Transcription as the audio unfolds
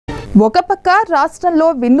ఒక పక్క రాష్ట్రంలో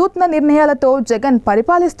వినూత్న నిర్ణయాలతో జగన్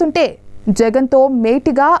పరిపాలిస్తుంటే జగన్తో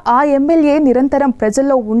మేటిగా ఆ ఎమ్మెల్యే నిరంతరం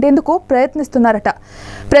ప్రజల్లో ఉండేందుకు ప్రయత్నిస్తున్నారట.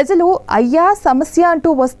 ప్రజలు అయ్యా సమస్య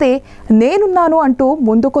అంటూ వస్తే నేనున్నాను అంటూ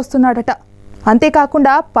ముందుకొస్తున్నాడట.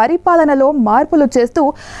 అంతేకాకుండా పరిపాలనలో మార్పులు చేస్తూ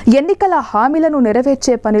ఎన్నికల హామీలను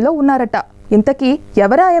నెరవేర్చే పనిలో ఉన్నారట. ఇంతకీ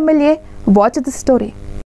ఎవరా ఎమ్మెల్యే? Watch the story.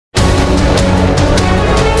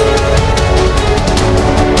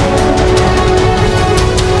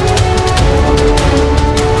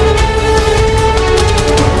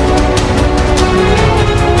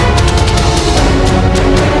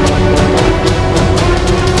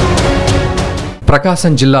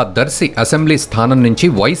 ప్రకాశం జిల్లా దర్శి అసెంబ్లీ స్థానం నుంచి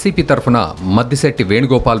వైసీపీ తరఫున మద్దిశెట్టి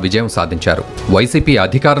వేణుగోపాల్ విజయం సాధించారు. వైసీపీ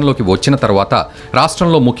అధికారంలోకి వచ్చిన తర్వాత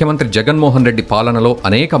రాష్ట్రంలో ముఖ్యమంత్రి జగన్మోహన్ రెడ్డి పాలనలో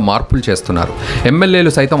అనేక మార్పులు చేస్తున్నారు.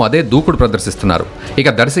 ఎమ్మెల్యేలు సైతం అదే దూకుడు ప్రదర్శిస్తున్నారు. ఇక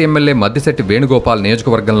దర్శి ఎమ్మెల్యే మద్దిశెట్టి వేణుగోపాల్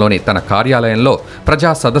నియోజకవర్గంలోని తన కార్యాలయంలో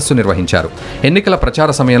ప్రజా సదస్సు నిర్వహించారు. ఎన్నికల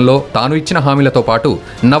ప్రచార సమయంలో తాను ఇచ్చిన హామీలతో పాటు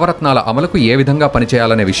నవరత్నాల అమలుకు ఏ విధంగా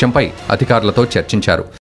పనిచేయాలనే విషయంపై అధికారులతో చర్చించారు.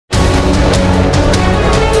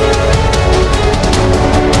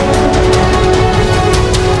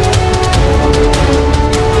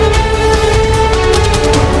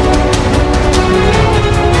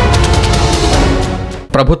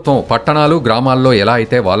 ప్రభుత్వం పట్టణాలు గ్రామాల్లో ఎలా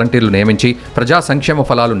అయితే వాలంటీర్లు నియమించి ప్రజా సంక్షేమ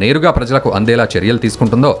ఫలాలు నేరుగా ప్రజలకు అందేలా చర్యలు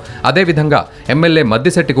తీసుకుంటుందో అదేవిధంగా ఎమ్మెల్యే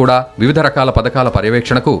మద్దిశెట్టి కూడా వివిధ రకాల పథకాల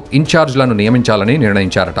పర్యవేక్షణకు ఇన్ఛార్జ్లను నియమించాలని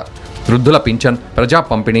నిర్ణయించారట. వృద్ధుల పింఛన్, ప్రజా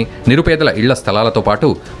పంపిణీ, నిరుపేదల ఇళ్ల స్థలాలతో పాటు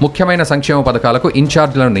ముఖ్యమైన సంక్షేమ పథకాలకు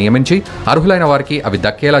ఇన్ఛార్జ్లను నియమించి అర్హులైన వారికి అవి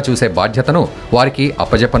దక్కేలా చూసే బాధ్యతను వారికి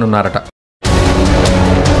అప్పజెప్పనున్నారట.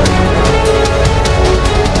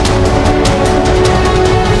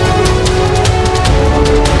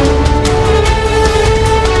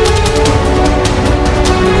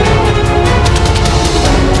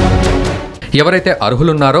 ఎవరైతే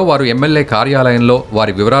అర్హులున్నారో వారు ఎమ్మెల్యే కార్యాలయంలో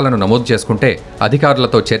వారి వివరాలను నమోదు చేసుకుంటే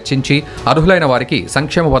అధికారులతో చర్చించి అర్హులైన వారికి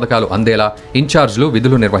సంక్షేమ పథకాలు అందేలా ఇన్ఛార్జ్లు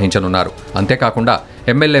విధులు నిర్వహించనున్నారు. అంతేకాకుండా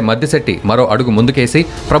ఎమ్మెల్యే మద్దిశెట్టి మరో అడుగు ముందుకేసి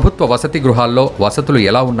ప్రభుత్వ వసతి గృహాల్లో వసతులు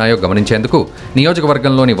ఎలా ఉన్నాయో గమనించేందుకు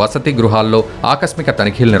నియోజకవర్గంలోని వసతి గృహాల్లో ఆకస్మిక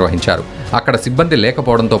తనిఖీలు నిర్వహించారు. అక్కడ సిబ్బంది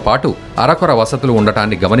లేకపోవడంతో పాటు అరకొర వసతులు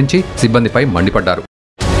ఉండటాన్ని గమనించి సిబ్బందిపై మండిపడ్డారు.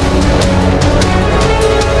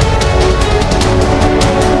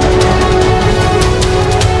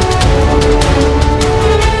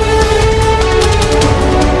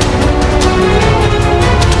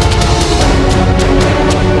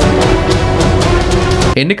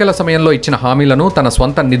 ఎన్నికల సమయంలో ఇచ్చిన హామీలను తన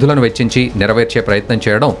స్వంత నిధులను వెచ్చించి నెరవేర్చే ప్రయత్నం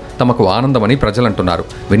చేయడం తమకు ఆనందమని ప్రజలంటున్నారు.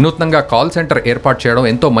 వినూత్నంగా కాల్ సెంటర్ ఏర్పాటు చేయడం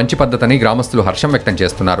ఎంతో మంచి పద్ధతని గ్రామస్తులు హర్షం వ్యక్తం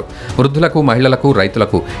చేస్తున్నారు. వృద్ధులకు, మహిళలకు,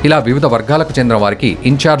 రైతులకు ఇలా వివిధ వర్గాలకు చెందిన వారికి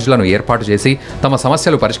ఇన్ఛార్జ్లను ఏర్పాటు చేసి తమ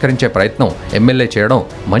సమస్యలు పరిష్కరించే ప్రయత్నం ఎమ్మెల్యే చేయడం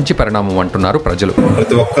మంచి పరిణామం అంటున్నారు ప్రజలు.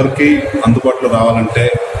 ప్రతి ఒక్కరికి అందుబాటులో రావాలంటే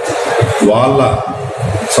వాళ్ళ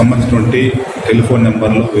సంబంధించినటువంటి టెలిఫోన్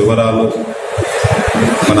నెంబర్లు, వివరాలు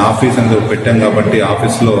మన ఆఫీస్ అనేది పెట్టాం కాబట్టి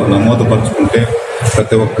ఆఫీస్లో నమోదు పరుచుకుంటే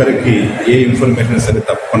ప్రతి ఒక్కరికి ఏ ఇన్ఫర్మేషన్ సరే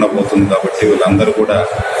తప్పకుండా పోతుంది. కాబట్టి వీళ్ళందరూ కూడా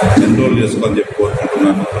ఎన్రోల్ చేసుకోవాలని చెప్పి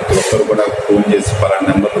కోరుకుంటున్నాను. ప్రతి ఒక్కరు కూడా ఫోన్ చేసి పలానా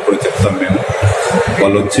నెంబర్లు కూడా చెప్తాం. మేము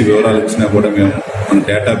వాళ్ళు వచ్చి వివరాలు ఇచ్చినా కూడా మేము మన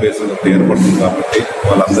డేటాబేస్ ఏర్పడుతుంది కాబట్టి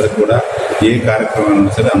వాళ్ళందరికీ కూడా ఏ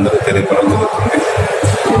కార్యక్రమాన్ని సరే అందరికీ తెలియపడడం జరుగుతుంది.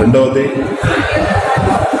 రెండవది,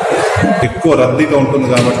 ఎక్కువ రద్దీగా ఉంటుంది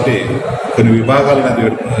కాబట్టి కొన్ని విభాగాలను అది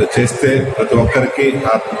చేస్తే ప్రతి ఒక్కరికి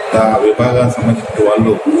ఆ విభాగానికి సంబంధించిన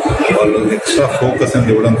వాళ్ళు ఎక్స్ట్రా ఫోకస్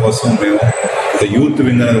అనేది ఇవ్వడం కోసం మేము ఒక యూత్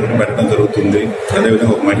వింగ్ అనేది ఒకటి పెట్టడం జరుగుతుంది.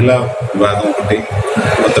 అదేవిధంగా ఒక మహిళా విభాగం ఒకటి,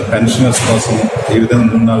 కొత్త పెన్షనర్స్ కోసం ఈ విధంగా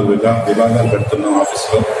 3-4 విభాగాలు పెడుతున్నాం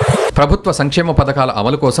ఆఫీస్లో. ప్రభుత్వ సంక్షేమ పథకాల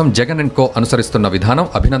అమలు కోసం జగన్ అండ్ కో అనుసరిస్తున్న విధానం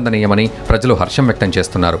అభినందనీయమని ప్రజలు హర్షం వ్యక్తం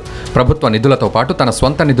చేస్తున్నారు. ప్రభుత్వ నిధులతో పాటు తన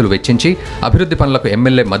స్వంత నిధులు వెచ్చించి అభివృద్ధి పనులకు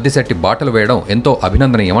ఎమ్మెల్యే మద్దిశెట్టి బాటలు వేయడం ఎంతో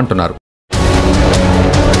అభినందనీయమంటున్నారు.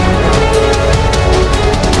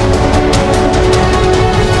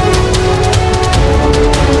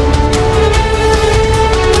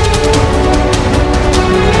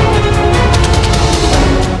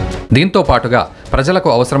 దీంతో పాటుగా ప్రజలకు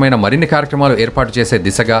అవసరమైన మరిన్ని కార్యక్రమాలు ఏర్పాటు చేసే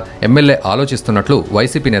దిశగా ఎమ్మెల్యే ఆలోచిస్తున్నట్లు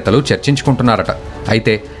వైసీపీ నేతలు చర్చించుకుంటున్నారట.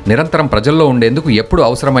 అయితే నిరంతరం ప్రజల్లో ఉండేందుకు ఎప్పుడు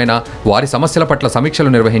అవసరమైనా వారి సమస్యల పట్ల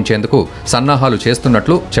సమీక్షలు నిర్వహించేందుకు సన్నాహాలు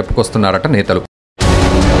చేస్తున్నట్లు చెప్పుకొస్తున్నారట నేతలు.